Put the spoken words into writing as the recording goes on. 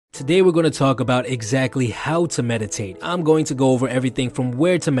Today we're going to talk about exactly how to meditate. I'm going to go over everything from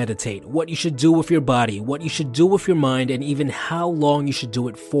where to meditate, what you should do with your body, what you should do with your mind, and even how long you should do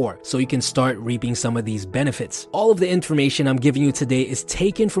it for, so you can start reaping some of these benefits. All of the information I'm giving you today is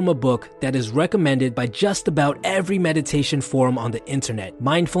taken from a book that is recommended by just about every meditation forum on the internet,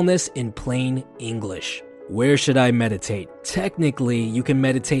 Mindfulness in Plain English. Where should I meditate? Technically, you can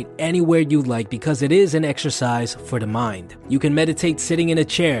meditate anywhere you like because it is an exercise for the mind. You can meditate sitting in a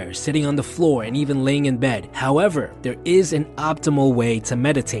chair, sitting on the floor, and even laying in bed. However, there is an optimal way to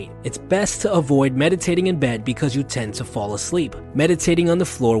meditate. It's best to avoid meditating in bed because you tend to fall asleep. Meditating on the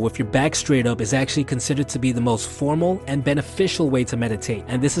floor with your back straight up is actually considered to be the most formal and beneficial way to meditate,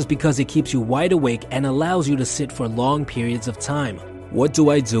 and this is because it keeps you wide awake and allows you to sit for long periods of time. What do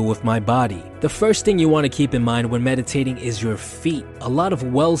I do with my body? The first thing you want to keep in mind when meditating is your feet. A lot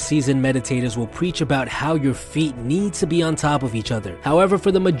of well-seasoned meditators will preach about how your feet need to be on top of each other. However,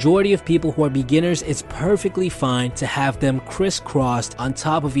 for the majority of people who are beginners, it's perfectly fine to have them crisscrossed on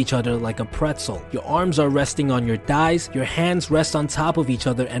top of each other like a pretzel. Your arms are resting on your thighs, your hands rest on top of each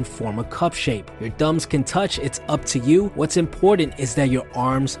other and form a cup shape. Your thumbs can touch, it's up to you. What's important is that your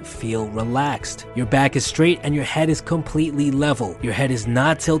arms feel relaxed. Your back is straight and your head is completely level. Your head is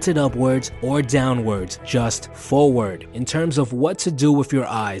not tilted upwards or downwards, just forward. In terms of what to do with your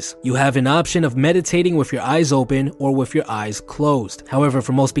eyes, you have an option of meditating with your eyes open or with your eyes closed. However,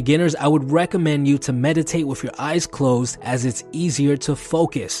 for most beginners, I would recommend you to meditate with your eyes closed as it's easier to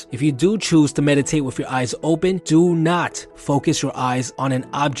focus. If you do choose to meditate with your eyes open, do not focus your eyes on an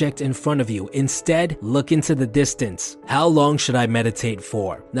object in front of you. Instead, look into the distance. How long should I meditate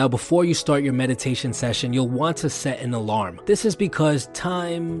for? Now, before you start your meditation session, you'll want to set an alarm. This is because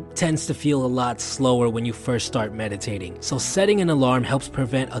time tends to feel a lot slower when you first start meditating. So setting an alarm helps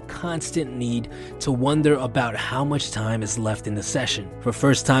prevent a constant need to wonder about how much time is left in the session. For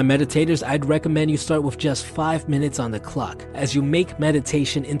first-time meditators, I'd recommend you start with just 5 minutes on the clock. As you make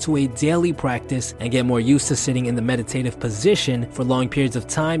meditation into a daily practice and get more used to sitting in the meditative position for long periods of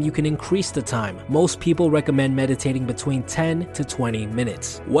time, you can increase the time. Most people recommend meditating between 10 to 20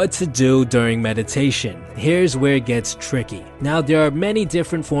 minutes. What to do during meditation? Here's where it gets tricky. Now, there are many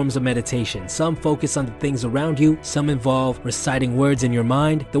different forms of meditation. Some focus on the things around you, some involve reciting words in your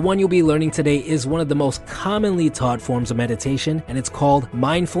mind. The one you'll be learning today is one of the most commonly taught forms of meditation, and it's called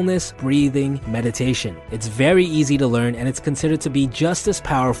mindfulness breathing meditation. It's very easy to learn, and it's considered to be just as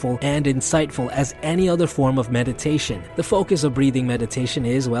powerful and insightful as any other form of meditation. The focus of breathing meditation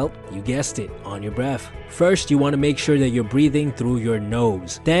is, well, you guessed it, on your breath. First, you want to make sure that you're breathing through your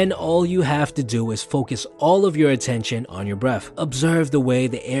nose. Then all you have to do is focus all of your attention on your breath. Observe the way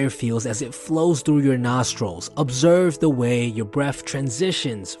the air feels as it flows through your nostrils. Observe the way your breath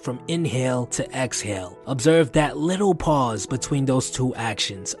transitions from inhale to exhale. Observe that little pause between those two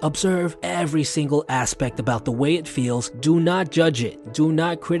actions. Observe every single aspect about the way it feels. Do not judge it. Do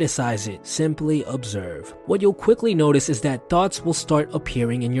not criticize it. Simply observe. What you'll quickly notice is that thoughts will start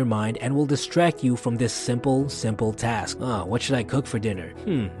appearing in your mind and will distract you from this simple task. What should I cook for dinner?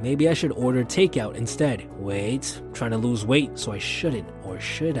 Maybe I should order takeout instead. Wait, I'm trying to lose weight, so I shouldn't, or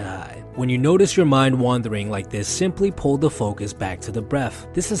should I? When you notice your mind wandering like this, simply pull the focus back to the breath.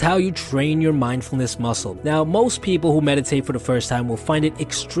 This is how you train your mindfulness muscle. Now, most people who meditate for the first time will find it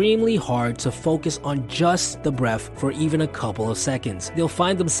extremely hard to focus on just the breath for even a couple of seconds. They'll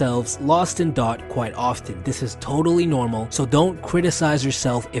find themselves lost in thought quite often. This is totally normal, so don't criticize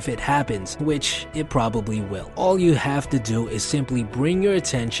yourself if it happens, which it probably will. All you have to do is simply bring your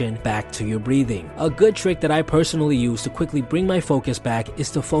attention back to your breathing. A good trick that I personally use to quickly bring my focus back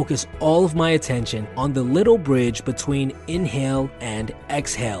is to focus all of my attention on the little bridge between inhale and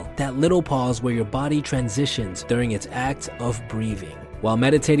exhale, that little pause where your body transitions during its act of breathing. While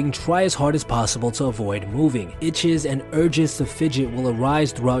meditating, try as hard as possible to avoid moving. Itches and urges to fidget will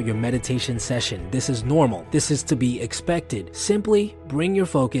arise throughout your meditation session. This is normal. This is to be expected. Simply bring your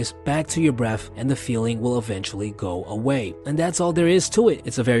focus back to your breath and the feeling will eventually go away. And that's all there is to it.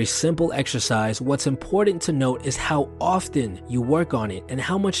 It's a very simple exercise. What's important to note is how often you work on it and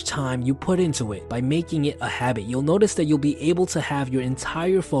how much time you put into it. By making it a habit, you'll notice that you'll be able to have your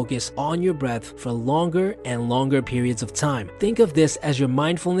entire focus on your breath for longer and longer periods of time. Think of this as your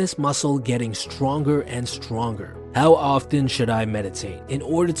mindfulness muscle getting stronger and stronger. How often should I meditate? In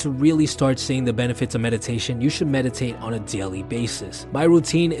order to really start seeing the benefits of meditation, you should meditate on a daily basis. My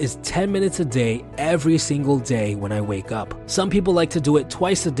routine is 10 minutes a day, every single day when I wake up. Some people like to do it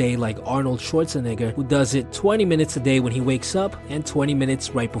twice a day, like Arnold Schwarzenegger, who does it 20 minutes a day when he wakes up and 20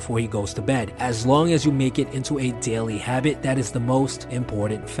 minutes right before he goes to bed. As long as you make it into a daily habit, that is the most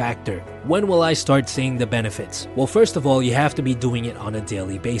important factor. When will I start seeing the benefits? Well, first of all, you have to be doing it on a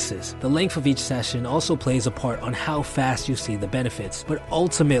daily basis. The length of each session also plays a part on how fast you see the benefits, but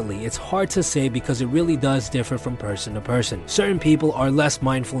ultimately it's hard to say because it really does differ from person to person. Certain people are less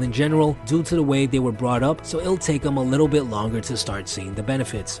mindful in general due to the way they were brought up, so it'll take them a little bit longer to start seeing the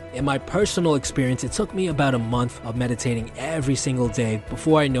benefits. In my personal experience, it took me about a month of meditating every single day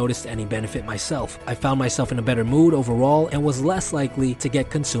before I noticed any benefit myself. I found myself in a better mood overall and was less likely to get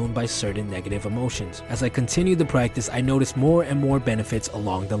consumed by certain negative emotions. As I continued the practice, I noticed more and more benefits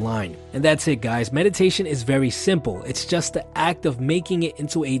along the line. And that's it, guys. Meditation is very simple. It's just the act of making it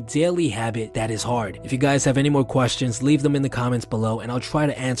into a daily habit that is hard. If you guys have any more questions, leave them in the comments below and I'll try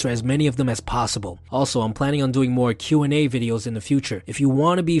to answer as many of them as possible. Also, I'm planning on doing more Q&A videos in the future. If you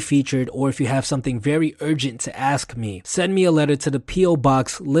want to be featured or if you have something very urgent to ask me, send me a letter to the P.O.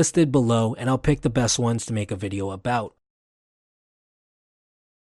 box listed below and I'll pick the best ones to make a video about.